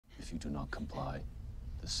If you do not comply,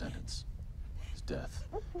 the sentence is death.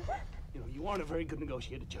 You know, you aren't a very good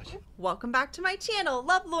negotiator, Judge. Welcome back to my channel.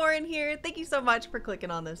 Love Lauren here. Thank you so much for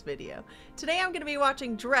clicking on this video. Today I'm going to be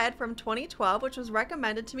watching Dredd from 2012, which was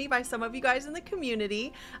recommended to me by some of you guys in the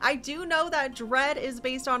community. I do know that Dredd is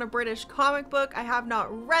based on a British comic book. I have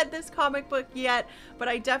not read this comic book yet, but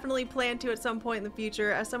I definitely plan to at some point in the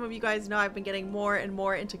future. As some of you guys know, I've been getting more and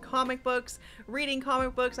more into comic books, reading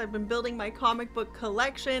comic books. I've been building my comic book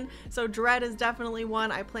collection, so Dredd is definitely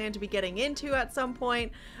one I plan to be getting into at some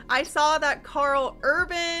point. I saw that Karl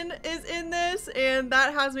Urban is in this, and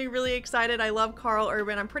that has me really excited. I love Karl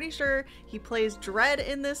Urban. I'm pretty sure he plays Dredd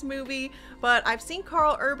in this movie, but I've seen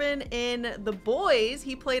Karl Urban in The Boys.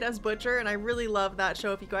 He played as Butcher, and I really love that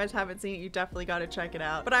show. If you guys haven't seen it, you definitely got to check it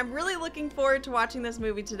out. But I'm really looking forward to watching this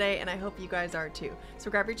movie today, and I hope you guys are too.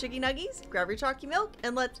 So grab your chicky nuggies, grab your chalky milk,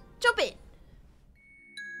 and let's jump in.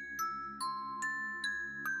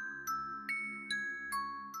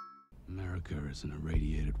 America is an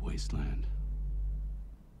irradiated wasteland.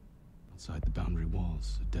 Outside the boundary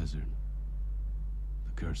walls, a desert,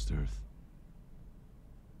 the cursed earth.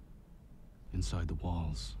 Inside the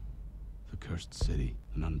walls, the cursed city,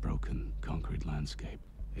 an unbroken concrete landscape.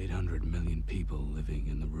 800 million people living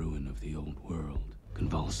in the ruin of the old world,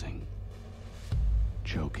 convulsing,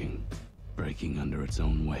 choking, breaking under its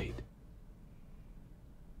own weight.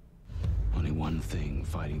 Only one thing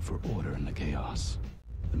fighting for order in the chaos.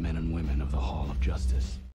 The men and women of the Hall of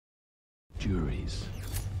Justice. Juries.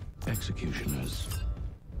 Executioners.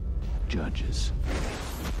 Judges.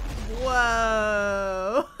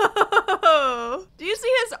 Whoa. Do you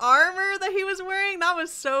see his armor that he was wearing? That was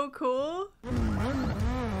so cool.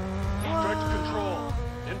 Direct control.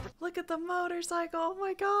 Look at the motorcycle. Oh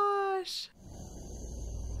my gosh.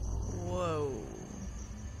 Whoa.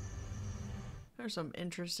 There's some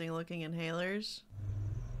interesting looking inhalers.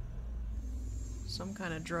 Some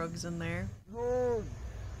kind of drugs in there. What?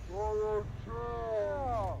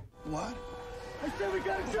 I said we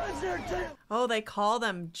got a judge there, too. Oh, they call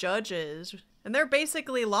them judges. And they're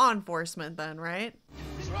basically law enforcement then, right?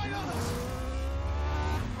 He's right on us.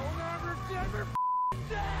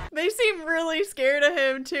 They seem really scared of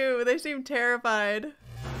him too. They seem terrified.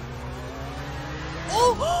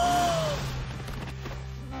 Oh!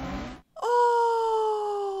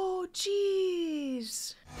 Oh,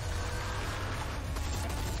 jeez.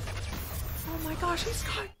 Oh my gosh, he's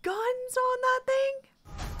got guns on that thing?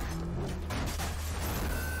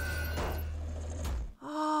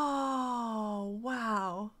 Oh,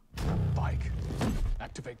 wow. Bike.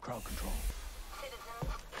 Activate crowd control.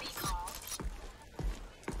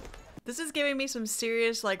 This is giving me some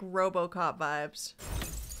serious, like, RoboCop vibes.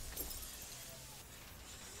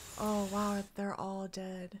 Oh, wow, they're all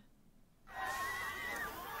dead.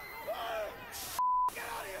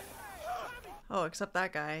 Oh, except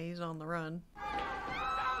that guy. He's on the run.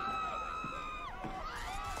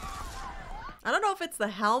 I don't know if it's the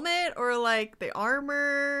helmet or, like, the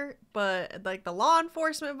armor, but, like, the law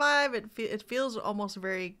enforcement vibe, it feels almost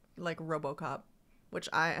very, like, RoboCop, which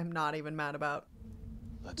I am not even mad about.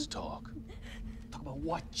 Let's talk. Talk about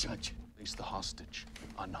what, Judge? Release the hostage,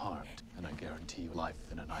 unharmed, and I guarantee you life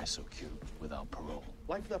in an ISO cube without parole.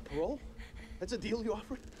 Life without parole? That's a deal you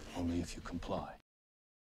offered? Only if you comply.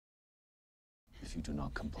 If you do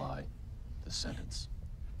not comply, the sentence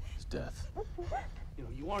is death. You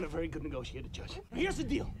know, you aren't a very good negotiator, Judge. Here's the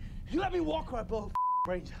deal. You let me walk or I blow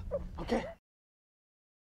brains out, okay?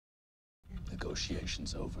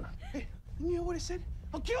 Negotiation's over. Hey, you know what I said?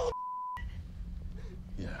 I'll kill him.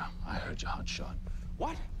 Yeah, I heard you, hotshot.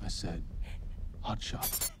 What? I said,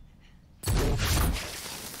 hotshot.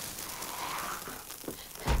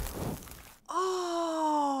 Oh.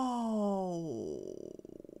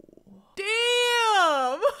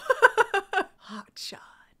 Damn! Hot shot.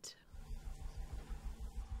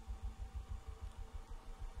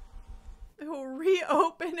 It will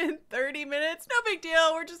reopen in 30 minutes. No big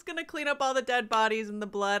deal. We're just gonna clean up all the dead bodies and the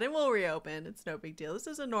blood and we'll reopen. It's no big deal. This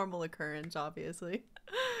is a normal occurrence, obviously.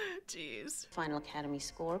 Jeez. Final academy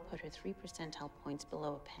score put her 3 percentile points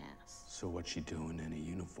below a pass. So what's she doing in a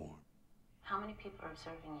uniform? How many people are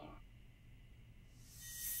observing you?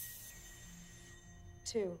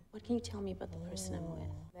 2. What can you tell me about the person I'm with?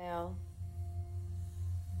 Male.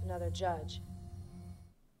 Another judge.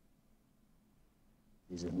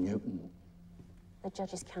 He's a mutant. The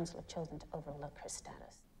judges' council have chosen to overlook her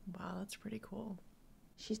status. Wow, that's pretty cool.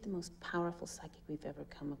 She's the most powerful psychic we've ever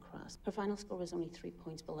come across. Her final score was only 3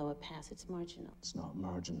 points below a pass. It's marginal. It's not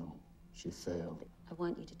marginal. She failed. I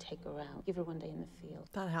want you to take her out. Give her one day in the field.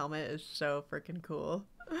 That helmet is so freaking cool.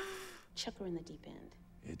 Chuck her in the deep end.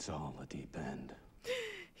 It's all a deep end.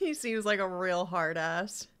 He seems like a real hard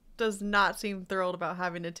ass. Does not seem thrilled about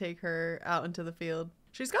having to take her out into the field.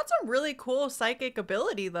 She's got some really cool psychic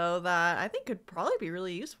ability though that I think could probably be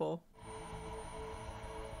really useful.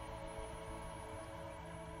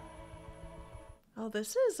 Oh,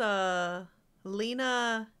 this is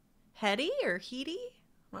Lena Headey or Headey?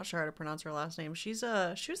 I'm not sure how to pronounce her last name. She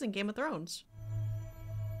was in Game of Thrones.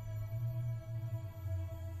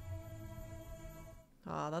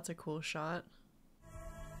 Oh, that's a cool shot.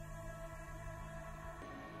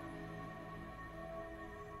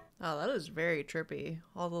 Oh, that is very trippy.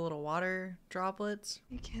 All the little water droplets.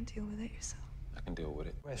 You can't deal with it yourself. I can deal with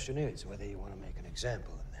it. Question is whether you want to make an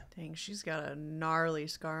example of them. Dang, she's got a gnarly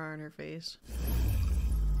scar on her face.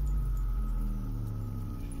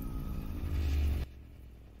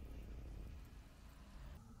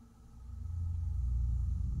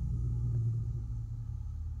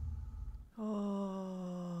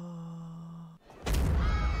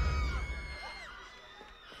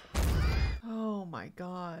 Oh my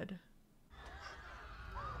god.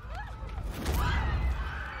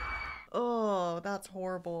 Oh, that's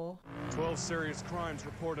horrible. 12 serious crimes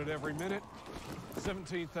reported every minute.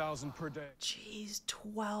 17,000 per day. Jeez,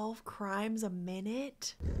 12 crimes a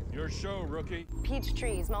minute? Your show, rookie. Peach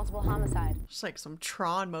trees, multiple homicide. Just like some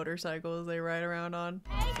Tron motorcycles they ride around on.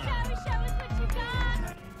 Hey, Chloe, show us what you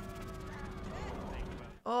got.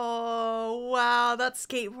 Oh, wow. That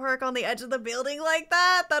skate park on the edge of the building like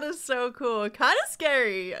that? That is so cool. Kind of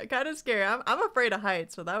scary. Kind of scary. I'm afraid of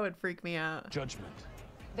heights, so that would freak me out. Judgment.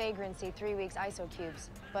 Vagrancy, 3 weeks ISO cubes,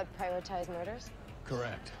 but prioritize murders?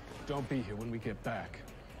 Correct. Don't be here when we get back.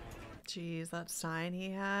 Jeez, that sign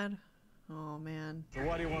he had. Oh, man. So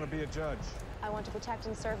why do you want to be a judge? I want to protect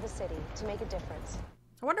and serve the city, to make a difference.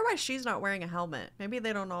 I wonder why she's not wearing a helmet. Maybe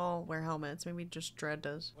they don't all wear helmets. Maybe just Dredd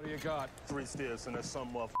does. What do you got? 3 steers in a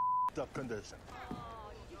somewhat up condition.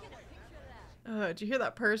 Did you hear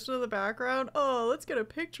that person in the background? Oh, let's get a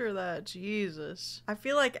picture of that. Jesus. I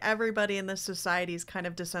feel like everybody in this society is kind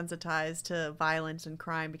of desensitized to violence and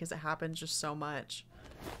crime because it happens just so much.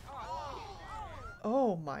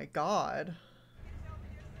 Oh my god.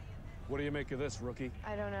 What do you make of this, rookie?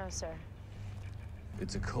 I don't know, sir.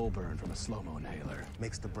 It's a coal burn from a slow-mo inhaler.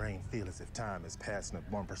 Makes the brain feel as if time is passing at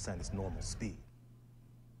 1% its normal speed.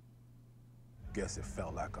 Guess it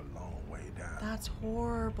felt like a long way down. That's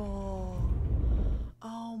horrible.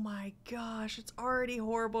 Oh my gosh, it's already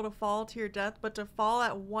horrible to fall to your death, but to fall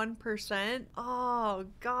at 1%? Oh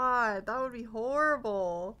god, that would be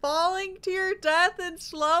horrible. Falling to your death in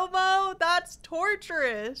slow-mo? That's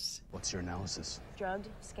torturous. What's your analysis? Drugged,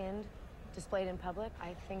 skinned, displayed in public.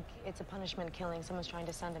 I think it's a punishment killing. Someone's trying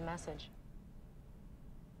to send a message.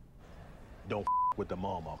 Don't with the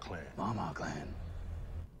Mama clan. Mama clan.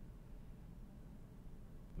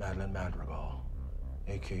 Madeline Madrigal,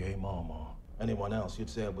 a.k.a. Mama. Anyone else, you'd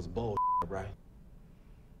say it was bull, right?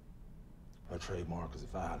 Her trademark is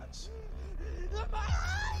violence.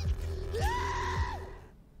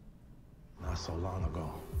 Not so long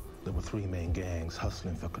ago, there were 3 main gangs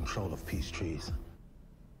hustling for control of peace trees.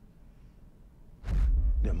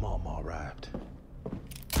 Then Mama arrived.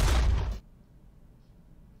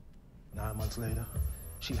 9 months later,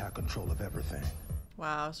 she had control of everything.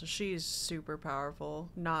 Wow, so she's super powerful.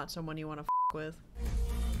 Not someone you want to with.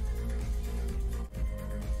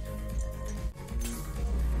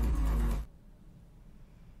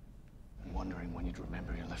 I'm wondering when you'd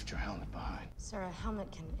remember you left your helmet behind. Sir, a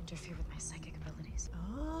helmet can interfere with my psychic abilities.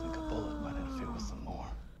 Oh. Think a bullet might interfere with some more.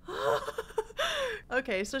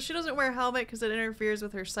 Okay, so she doesn't wear a helmet because it interferes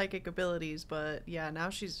with her psychic abilities, but yeah, now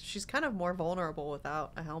she's kind of more vulnerable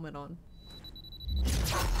without a helmet on.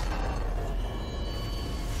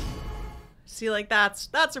 See, like that's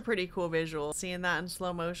a pretty cool visual. Seeing that in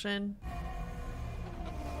slow motion.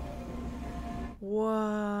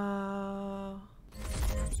 Whoa.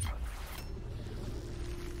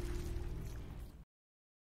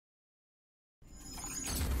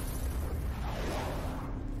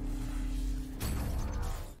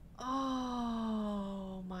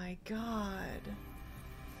 Oh my god.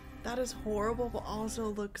 That is horrible, but also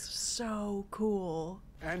looks so cool.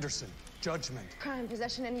 Anderson, judgment. Crime,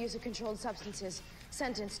 possession, and use of controlled substances.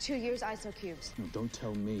 Sentence, 2 years ISO cubes. No, don't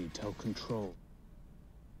tell me, tell Control.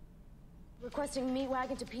 Requesting meat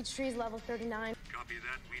wagon to Peach Trees, level 39. Copy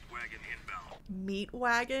that, meat wagon inbound. Meat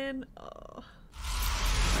wagon? Oh.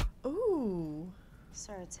 Ooh.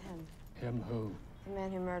 Sir, it's him. Him who? The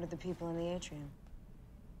man who murdered the people in the atrium.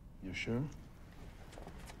 You sure?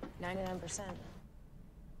 99%.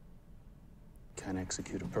 Can't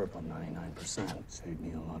execute a perp on 99%. Save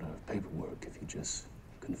me a lot of paperwork if you just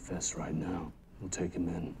confess right now. We'll take him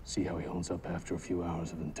in, see how he holds up after a few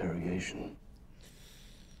hours of interrogation.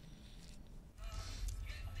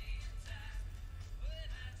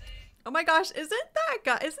 Oh my gosh, isn't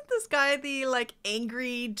this guy the like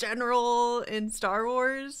angry general in Star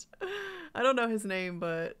Wars? I don't know his name,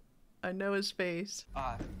 but I know his face.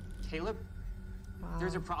 Caleb? Wow.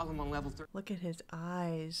 There's a problem on level 3. Look at his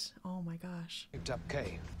eyes. Oh my gosh. Picked up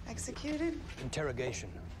K. Executed? Interrogation.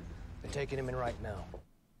 They're taking him in right now.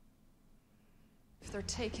 If they're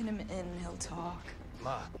taking him in, he'll talk.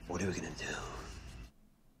 Ma, what are we gonna do?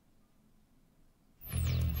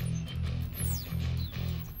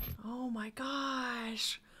 Oh my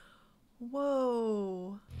gosh.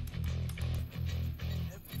 Whoa.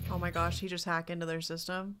 Oh my gosh, he just hacked into their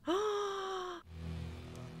system.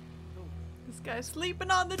 This guy's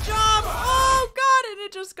sleeping on the job. Oh god, and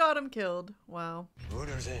it just got him killed. Wow.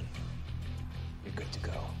 Orders in. You're good to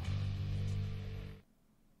go.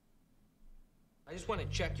 I just want to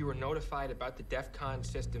check you were notified about the DEF CON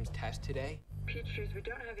systems test today. Peach Shoes, we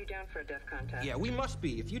don't have you down for a DEF CON test. Yeah, we must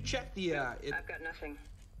be. If you check the, I've got nothing.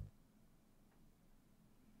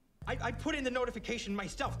 I put in the notification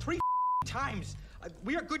myself 3 times.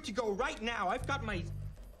 We are good to go right now. I've got my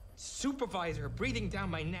supervisor breathing down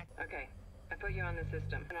my neck. Okay, I put you on the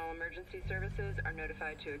system. And all emergency services are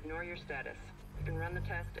notified to ignore your status. You can run the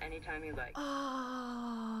test anytime you like.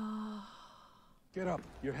 Get up.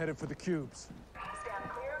 You're headed for the cubes. Stand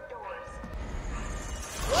clear of doors.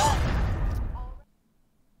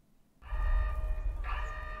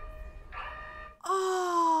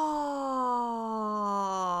 Oh.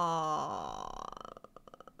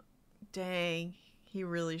 Dang. He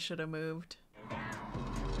really should have moved.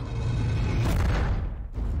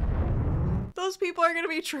 Those people are gonna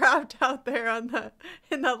be trapped out there on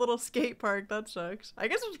in that little skate park. That sucks. I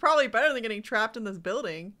guess it's probably better than getting trapped in this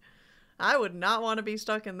building. I would not want to be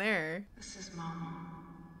stuck in there. This is Mama.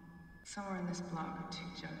 Somewhere in this block are 2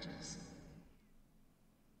 judges.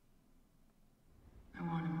 I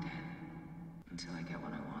want him dead. Until I get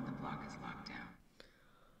what I want, the block is locked down.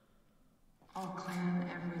 All clan,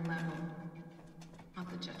 every level. Not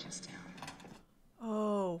the judges down.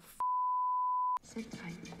 Oh, Sit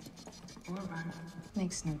tight. Or run.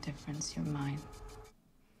 Makes no difference, you're mine.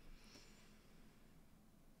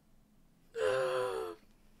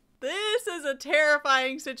 This is a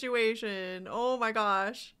terrifying situation. Oh my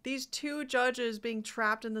gosh. These 2 judges being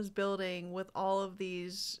trapped in this building with all of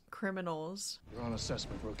these criminals. You're on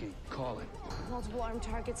assessment, rookie. Call it. Multiple armed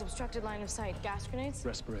targets, obstructed line of sight. Gas grenades?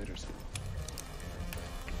 Respirators.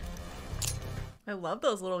 I love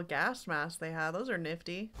those little gas masks they have. Those are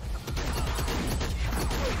nifty.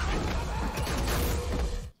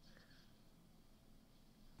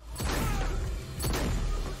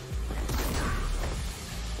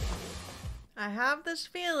 I have this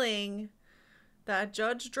feeling that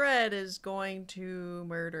Judge Dredd is going to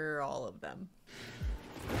murder all of them.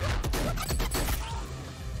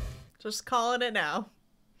 Just calling it now.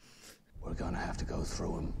 We're gonna have to go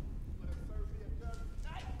through him.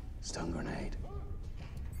 Stun grenade.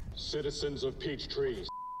 Citizens of Peachtree,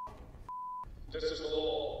 this is the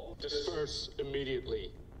law. Disperse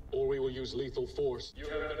immediately, or we will use lethal force. You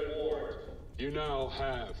have been warned. You now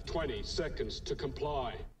have 20 seconds to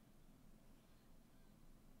comply.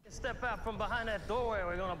 Step out from behind that doorway,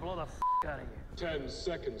 we're gonna blow the out of you. 10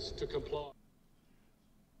 seconds to comply.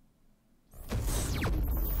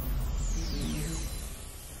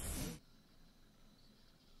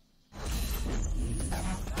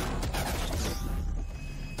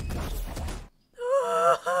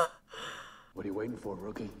 What are you waiting for,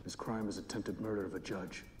 rookie? His crime is attempted murder of a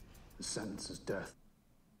judge. His sentence is death.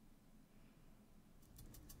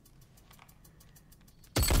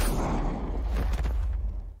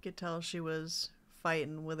 Could tell she was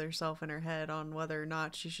fighting with herself in her head on whether or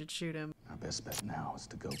not she should shoot him. Our best bet now is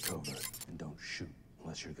to go covert and don't shoot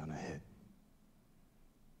unless you're gonna hit.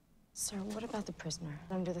 Sir, what about the prisoner?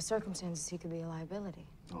 Under the circumstances, he could be a liability.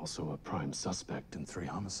 Also a prime suspect in 3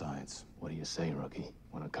 homicides. What do you say, rookie?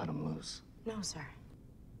 Wanna cut him loose? No, sir.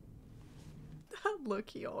 That look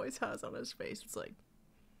he always has on his face, it's like...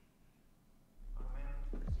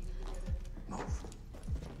 Move.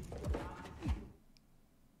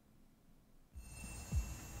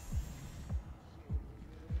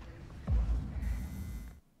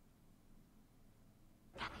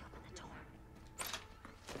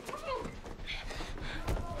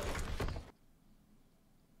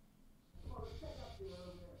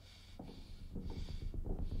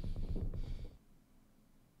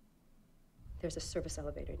 There's a service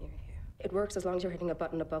elevator near here. It works as long as you're hitting a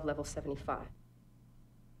button above level 75.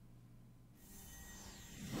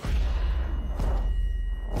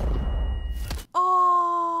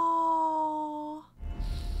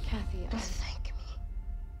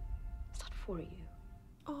 for you.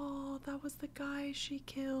 Oh, that was the guy she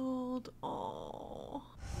killed. Oh.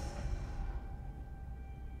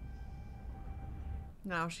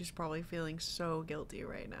 Now she's probably feeling so guilty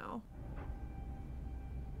right now.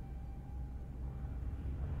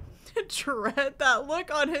 Dredd, that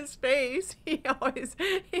look on his face. He has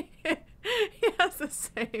the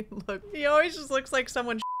same look. He always just looks like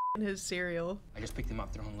someone in his cereal. I just picked them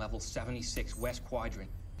up. They're on level 76, West Quadrant.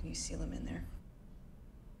 Can you seal him in there?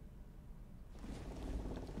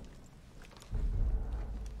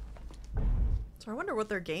 So I wonder what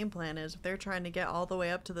their game plan is. If they're trying to get all the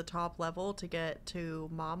way up to the top level to get to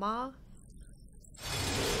Mama.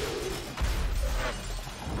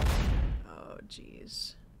 Oh,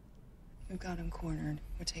 jeez. We've got him cornered.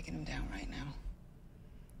 We're taking him down right now.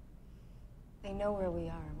 They know where we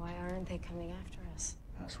are. Why aren't they coming after us?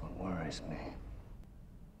 That's what worries me.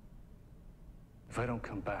 If I don't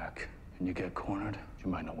come back and you get cornered, you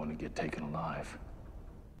might not want to get taken alive.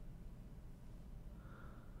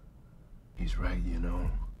 He's right, you know,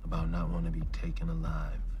 about not wanting to be taken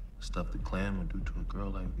alive. Stuff the clan would do to a girl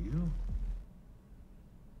like you.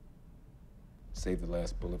 Save the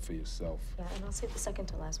last bullet for yourself. Yeah, and I'll save the second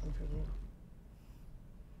to last one for you.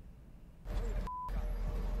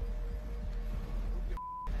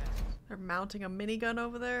 They're mounting a minigun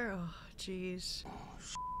over there? Oh, jeez.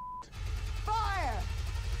 Fire!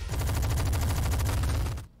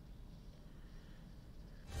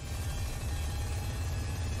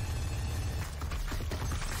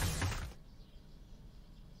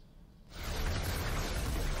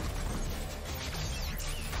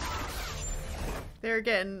 They're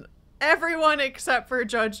getting everyone except for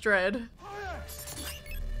Judge Dredd.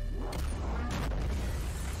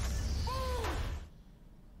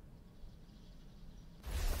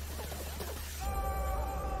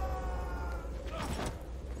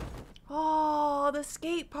 Oh, the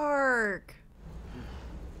skate park.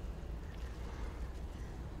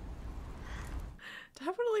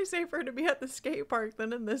 Definitely safer to be at the skate park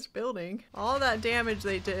than in this building. All that damage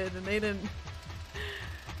they did, and they didn't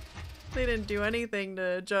do anything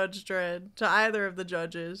to Judge Dredd, to either of the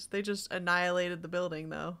judges. They just annihilated the building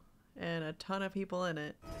though, and a ton of people in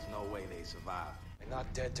it. There's no way they survive. They're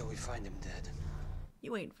not dead till we find him dead.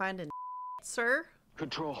 You ain't finding sir.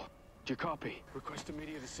 Control. Do you copy? Request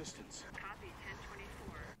immediate assistance. Copy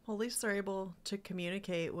 1024. Well, at least they're able to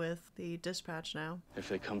communicate with the dispatch now. If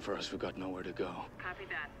they come for us, we've got nowhere to go. Copy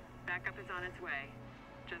that. Backup is on its way.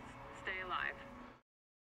 Just stay alive.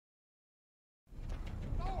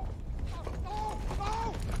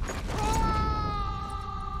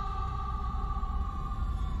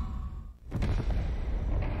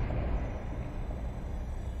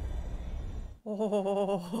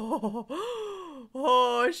 Oh,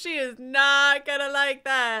 oh, she is not gonna like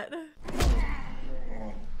that.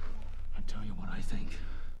 I tell you what I think.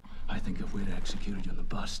 I think if we'd executed you on the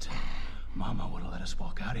bust, Mama would have let us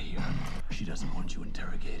walk out of here. She doesn't want you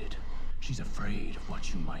interrogated. She's afraid of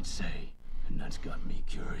what you might say, and that's got me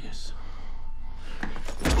curious.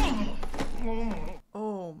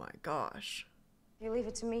 Oh my gosh. If you leave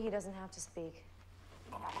it to me, he doesn't have to speak.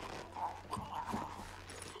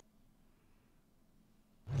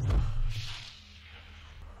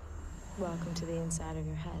 Welcome to the inside of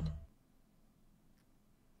your head.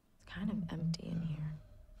 It's kind of empty in here.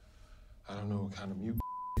 I don't know what kind of mute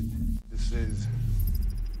this is,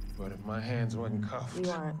 but if my hands wasn't cuffed...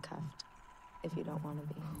 You aren't cuffed, if you don't want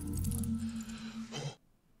to be.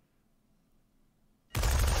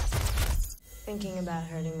 Thinking about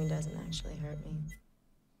hurting me doesn't actually hurt me.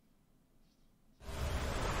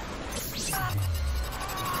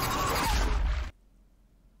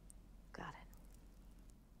 Got it.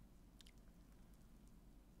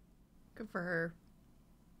 Good for her.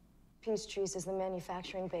 Peachtree's is the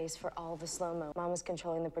manufacturing base for all the slow-mo. Mama's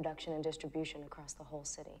controlling the production and distribution across the whole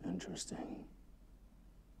city. Interesting.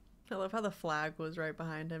 I love how the flag was right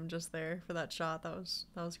behind him just there for that shot. That was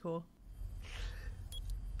cool.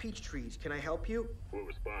 Peachtree's, can I help you? We're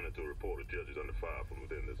responding to a report of judges under fire from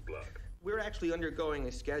within this block. We're actually undergoing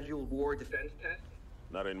a scheduled war defense test.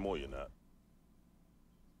 Not anymore, you're not.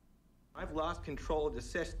 I've lost control of the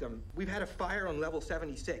system. We've had a fire on level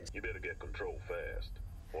 76. You better get control fast,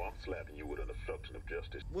 or I'm slapping you with an obstruction of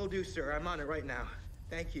justice. Will do, sir. I'm on it right now.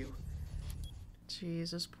 Thank you.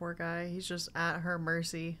 Jesus, poor guy. He's just at her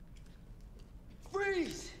mercy.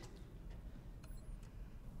 Freeze!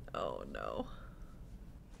 Oh no.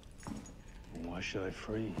 Why should I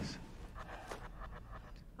freeze?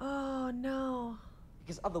 Oh no.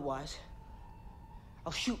 Because otherwise,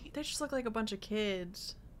 I'll shoot you. They just look like a bunch of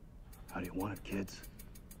kids. How do you want it, kids?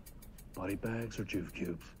 Body bags or juve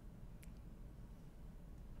cubes?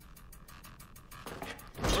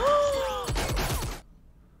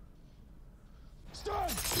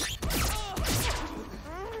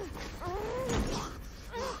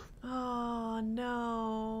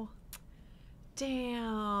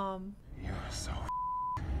 Damn. You're so.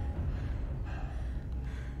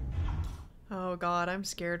 Oh God, I'm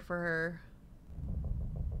scared for her.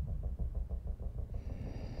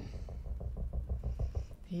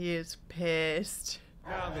 He is pissed.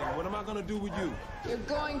 Now then, what am I gonna do with you? You're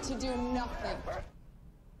going to do nothing.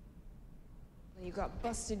 When you got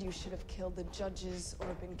busted, you should have killed the judges or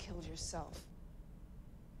been killed yourself.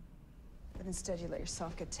 But instead, you let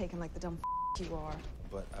yourself get taken like the dumb you are.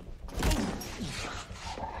 But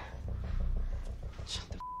Shut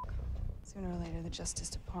the up. Sooner or later, the Justice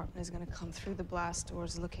Department is gonna come through the blast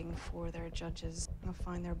doors looking for their judges. They'll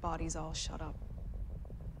find their bodies all shut up.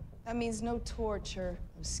 That means no torture,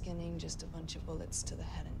 no skinning, just a bunch of bullets to the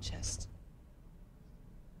head and chest.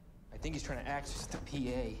 I think he's trying to access the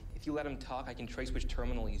PA. If you let him talk, I can trace which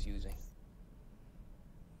terminal he's using.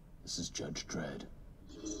 This is Judge Dredd.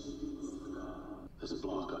 This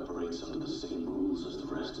block operates under the same rules as the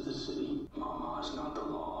rest of the city. Mama is not the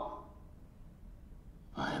law.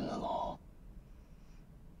 I am the law.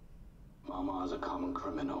 Mama is a common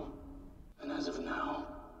criminal, and as of now,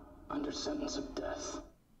 under sentence of death.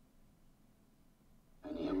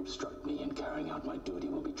 Any who obstruct me in carrying out my duty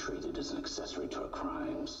will be treated as an accessory to her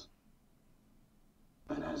crimes.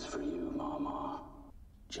 And as for you, Mama,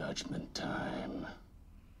 judgment time.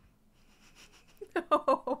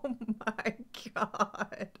 Oh my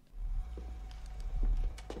God.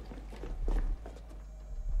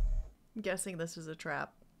 I'm guessing this is a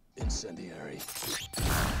trap. Incendiary.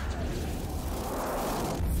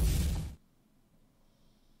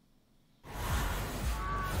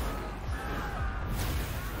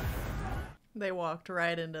 They walked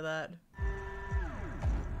right into that. How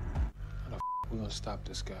the f we gonna stop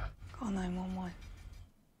this guy? Call 911.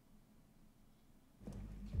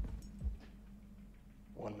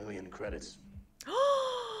 1 million credits.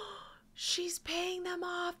 She's paying them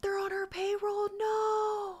off. They're on her payroll.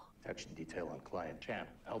 No. Action detail on client Chan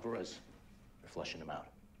Alvarez. They're flushing him out.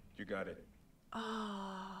 You got it.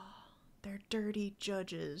 Oh, they're dirty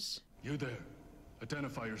judges. You there.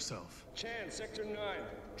 Identify yourself. Chan, Sector 9.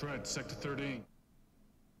 Dredd, Sector 13.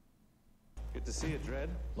 Good to see you, Dredd.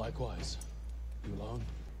 Likewise. You alone?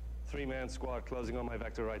 3-man squad closing on my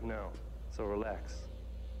vector right now, so relax.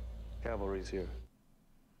 Cavalry's here.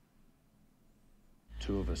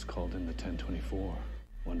 2 of us called in the 1024,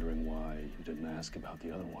 wondering why you didn't ask about the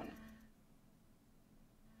other one.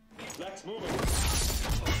 Let's move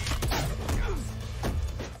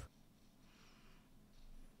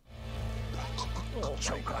Oh,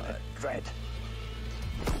 choke on it, Dredd.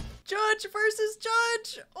 Judge versus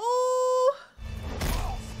judge. Oh.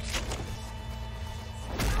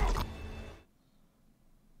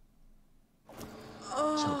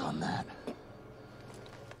 Choke on that.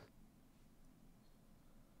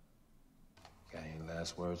 Got any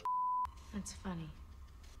last words? That's funny.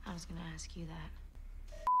 I was gonna ask you that.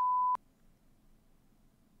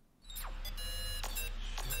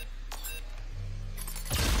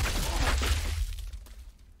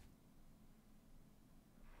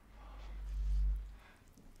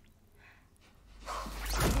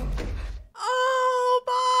 Oh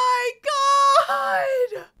my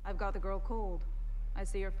God! I've got the girl cold. I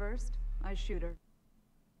see her first, I shoot her.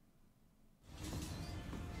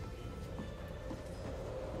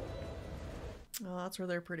 Oh, that's where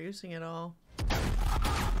they're producing it all.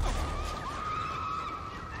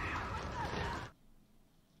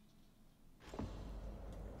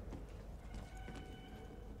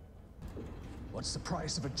 What's the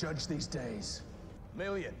price of a judge these days?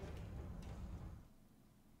 Million.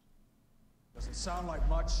 Doesn't sound like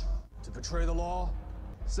much. To betray the law?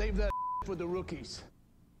 Save that for the rookies.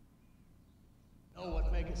 Know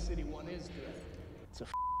what Mega City 1 is, Dredd? It's a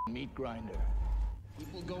meat grinder.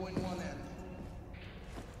 People go in one end.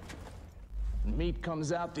 And meat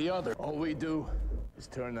comes out the other. All we do is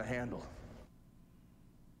turn the handle.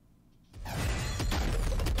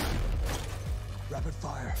 Rapid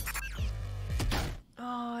fire.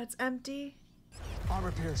 Oh, it's empty.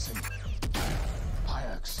 Armor piercing.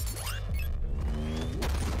 Hayaks.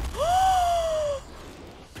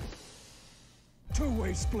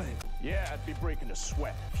 Two-way split. Yeah, I'd be breaking a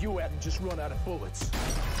sweat if you hadn't just run out of bullets.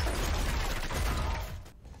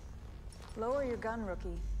 Lower your gun,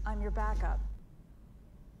 rookie. I'm your backup.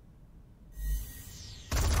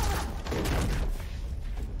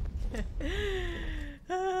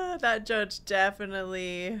 That judge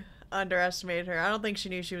definitely underestimated her. I don't think she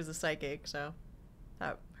knew she was a psychic, so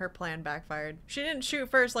her plan backfired. She didn't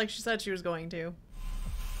shoot first like she said she was going to.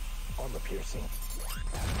 Armor piercing.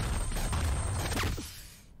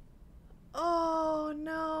 Oh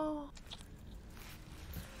no.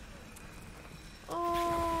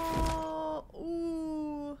 Oh. Ooh.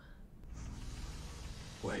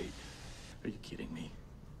 you kidding me?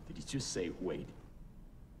 Did he just say wait?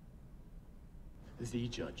 The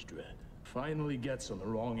Judge Dredd finally gets on the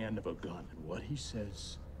wrong end of a gun, and what he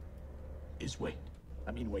says is wait.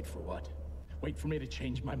 I mean, wait for what? Wait for me to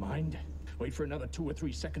change my mind? Wait for another 2 or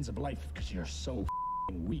 3 seconds of life because you're so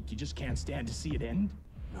weak you just can't stand to see it end?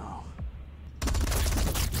 No.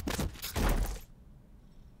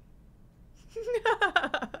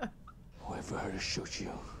 Wait for her to shoot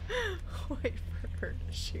you. Wait for her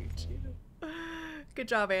to shoot you. Good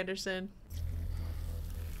job, Anderson.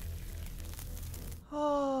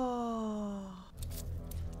 Oh.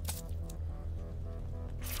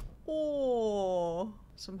 Oh.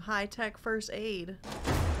 Some high-tech first aid.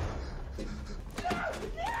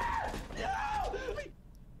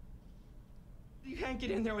 You can't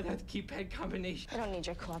get in there without the keypad combination. I don't need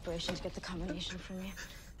your cooperation to get the combination from you.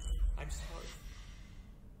 I'm sorry.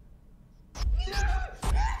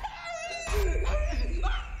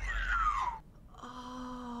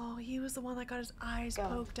 Oh, he was the one that got his eyes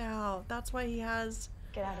poked out. That's why he has...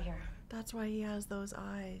 Get out of here. That's why he has those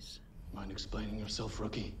eyes. Mind explaining yourself,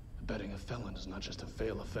 rookie? Abetting a felon is not just a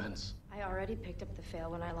fail offense. I already picked up the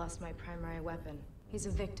fail when I lost my primary weapon. He's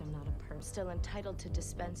a victim, not a perp. Still entitled to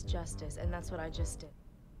dispense justice, and that's what I just did.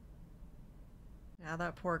 Yeah,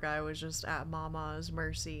 that poor guy was just at Mama's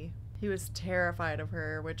mercy. He was terrified of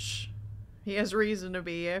her, which he has reason to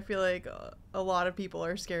be. I feel like a lot of people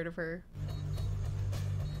are scared of her.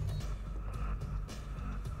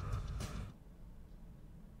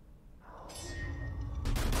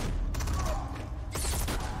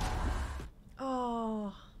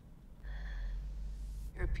 Oh.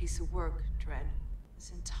 You're a piece of work, Dredd. This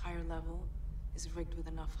entire level is rigged with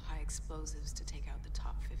enough high explosives to take out the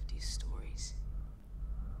top 50 stories.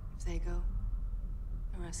 If they go,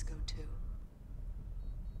 the rest go too.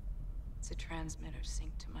 It's a transmitter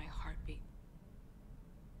synced to my heartbeat.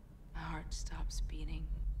 My heart stops beating.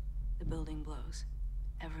 The building blows.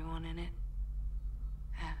 Everyone in it,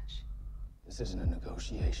 ash. This isn't a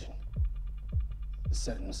negotiation. The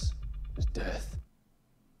sentence is death.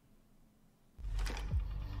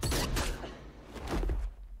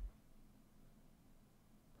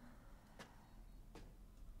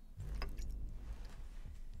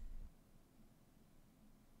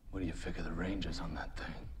 What do you figure the range is on that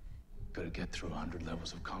thing? Could it get through 100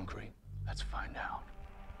 levels of concrete? Let's find out.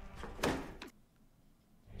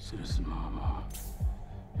 Citizen Mama,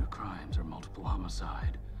 your crimes are multiple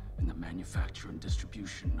homicide and the manufacture and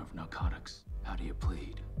distribution of narcotics. How do you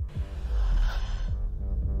plead?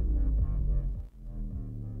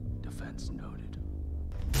 Defense noted.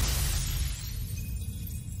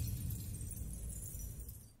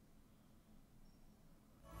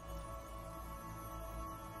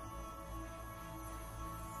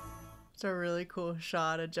 It's a really cool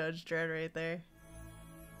shot of Judge Dredd right there.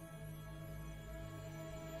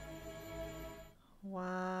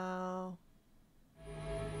 Wow.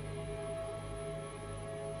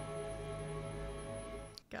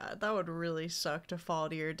 God, that would really suck to fall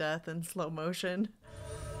to your death in slow motion.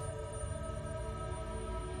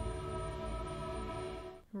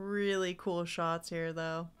 Really cool shots here,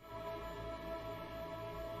 though.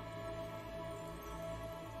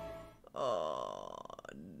 Oh,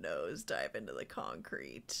 nose dive into the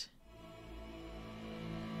concrete.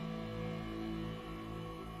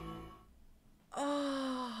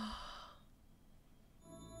 Oh.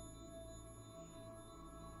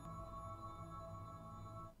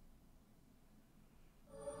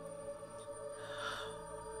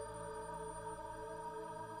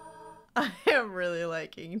 I am really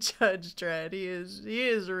liking Judge Dredd. He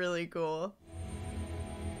is really cool.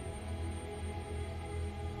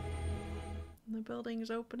 The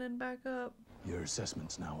building's opening back up. Your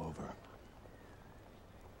assessment's now over.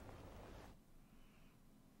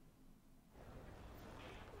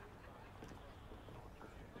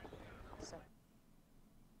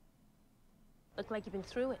 Look like you've been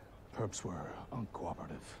through it. Perps were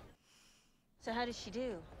uncooperative. So how did she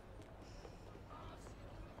do?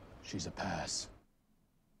 She's a pass.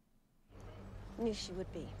 Knew she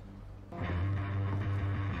would be.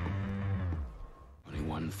 Only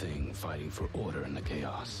one thing fighting for order in the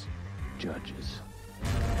chaos. Judges.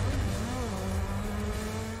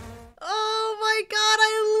 Oh my god,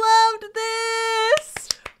 I loved this!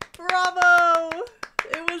 Bravo!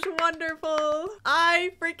 It was wonderful.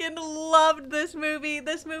 I freaking loved this movie.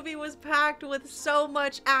 This movie was packed with so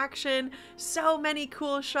much action, so many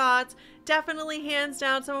cool shots. Definitely hands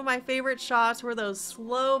down some of my favorite shots were those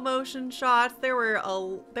slow motion shots. There were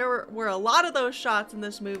a lot of those shots in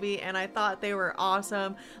this movie, and I thought they were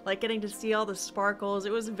awesome. Like getting to see all the sparkles.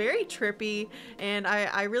 It was very trippy, and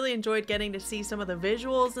I really enjoyed getting to see some of the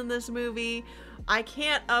visuals in this movie. I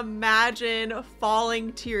can't imagine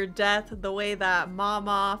falling to your death the way that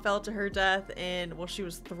Mama fell to her death in, well, she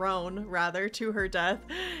was thrown rather to her death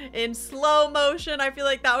in slow motion. I feel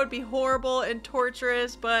like that would be horrible and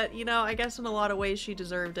torturous, but you know, I guess in a lot of ways she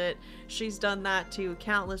deserved it. She's done that to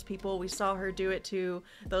countless people. We saw her do it to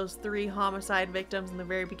those 3 homicide victims in the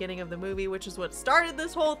very beginning of the movie, which is what started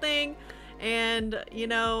this whole thing. And you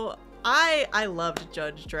know, I loved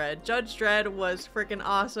Judge Dredd. Judge Dredd was freaking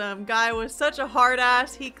awesome. Guy was such a hard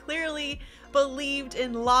ass. He clearly believed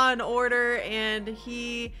in law and order, and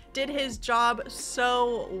he did his job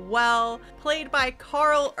so well. Played by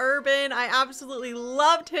Carl Urban. I absolutely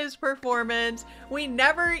loved his performance. We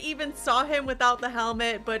never even saw him without the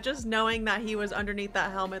helmet, but just knowing that he was underneath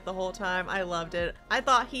that helmet the whole time, I loved it. I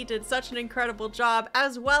thought he did such an incredible job,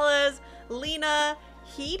 as well as Lena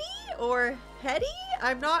Headey or Hetty?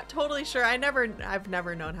 I'm not totally sure. I've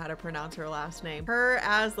never known how to pronounce her last name. Her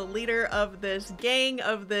as the leader of this gang,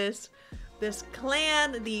 of this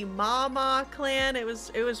clan, the Mama clan. It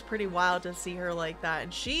was pretty wild to see her like that.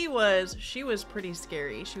 And she was pretty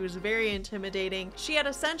scary. She was very intimidating. She had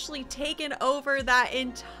essentially taken over that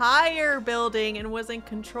entire building and was in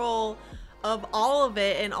control of all of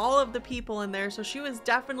it and all of the people in there. So she was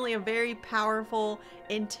definitely a very powerful,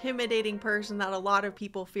 intimidating person that a lot of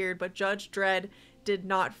people feared, but Judge Dredd did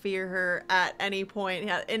not fear her at any point.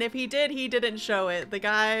 And if he did, he didn't show it. The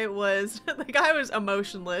guy was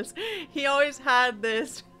emotionless. He always had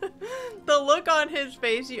this the look on his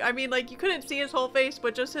face. I mean, like, you couldn't see his whole face,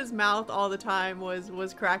 but just his mouth all the time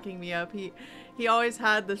was cracking me up. He always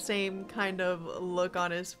had the same kind of look on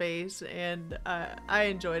his face, and I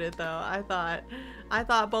enjoyed it though. I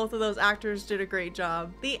thought both of those actors did a great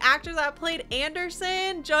job. The actor that played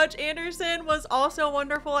Anderson, Judge Anderson, was also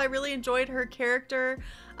wonderful. I really enjoyed her character.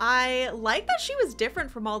 I like that she was different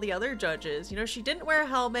from all the other judges. You know, she didn't wear a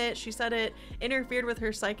helmet. She said it interfered with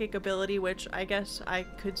her psychic ability, which I guess I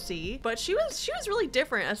could see. But she was really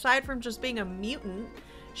different. Aside from just being a mutant,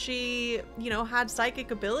 she, you know, had psychic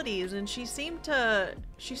abilities, and she seemed to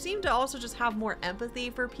also just have more empathy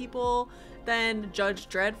for people than Judge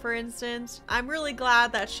Dredd, for instance. I'm really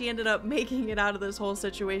glad that she ended up making it out of this whole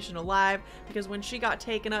situation alive, because when she got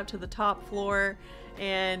taken up to the top floor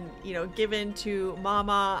and, you know, given to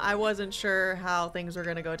Mama, I wasn't sure how things were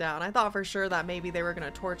gonna go down. I thought for sure that maybe they were gonna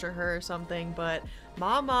torture her or something, but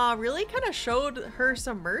Mama really kind of showed her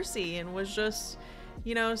some mercy and was just,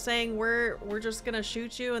 you know, saying we're just gonna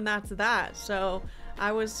shoot you and that's that. So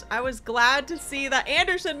I was glad to see that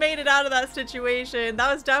Anderson made it out of that situation.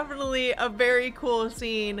 That was definitely a very cool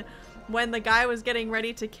scene when the guy was getting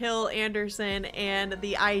ready to kill Anderson and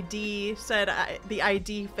the ID said the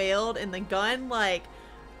ID failed and the gun like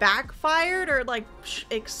backfired or like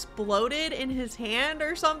exploded in his hand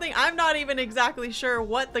or something. I'm not even exactly sure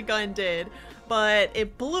what the gun did, but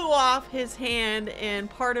it blew off his hand and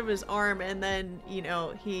part of his arm, and then, you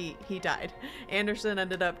know, he died. Anderson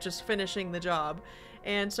ended up just finishing the job.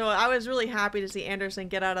 And so I was really happy to see Anderson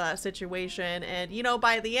get out of that situation. And, you know,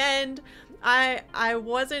 by the end, I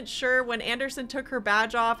wasn't sure when Anderson took her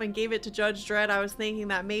badge off and gave it to Judge Dredd. I was thinking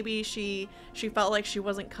that maybe she felt like she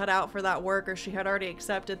wasn't cut out for that work, or she had already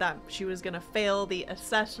accepted that she was gonna fail the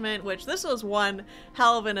assessment, which this was one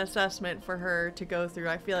hell of an assessment for her to go through.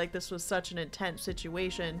 I feel like this was such an intense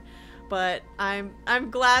situation. But I'm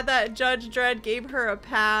glad that Judge Dredd gave her a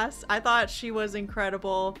pass. I thought she was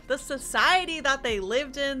incredible. The society that they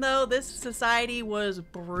lived in, though, this society was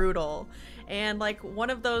brutal. And like one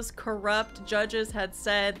of those corrupt judges had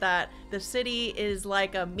said that the city is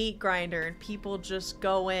like a meat grinder and people just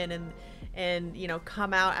go in and you know,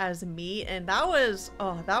 come out as meat. And that was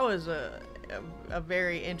a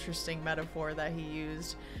very interesting metaphor that he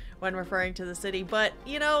used when referring to the city. But,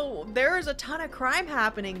 you know, there is a ton of crime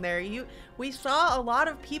happening there. We saw a lot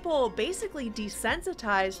of people basically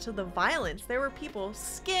desensitized to the violence. There were people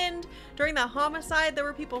skinned during that homicide. There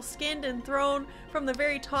were people skinned and thrown from the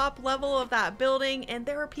very top level of that building, and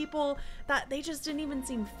there were people that they just didn't even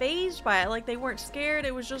seem fazed by it. Like, they weren't scared.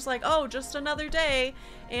 It was just like, oh, just another day.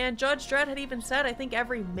 And Judge Dredd had even said, I think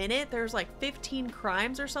every minute there's like 15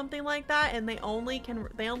 crimes or something like that, and they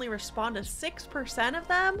only respond to 6% of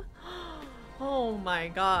them. Oh my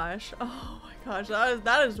gosh. Oh my gosh,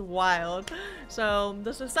 that is wild. So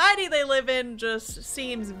the society they live in just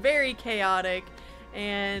seems very chaotic,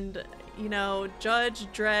 and you know, Judge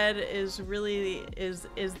Dredd is really is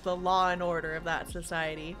the law and order of that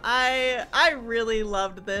society. I really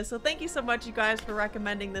loved this, so thank you so much, you guys, for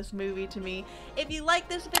recommending this movie to me. If you like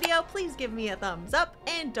this video, please give me a thumbs up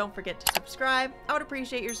and don't forget to subscribe. I would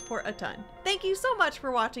appreciate your support a ton. Thank you so much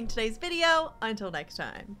for watching today's video. Until next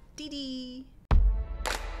time. Dee dee.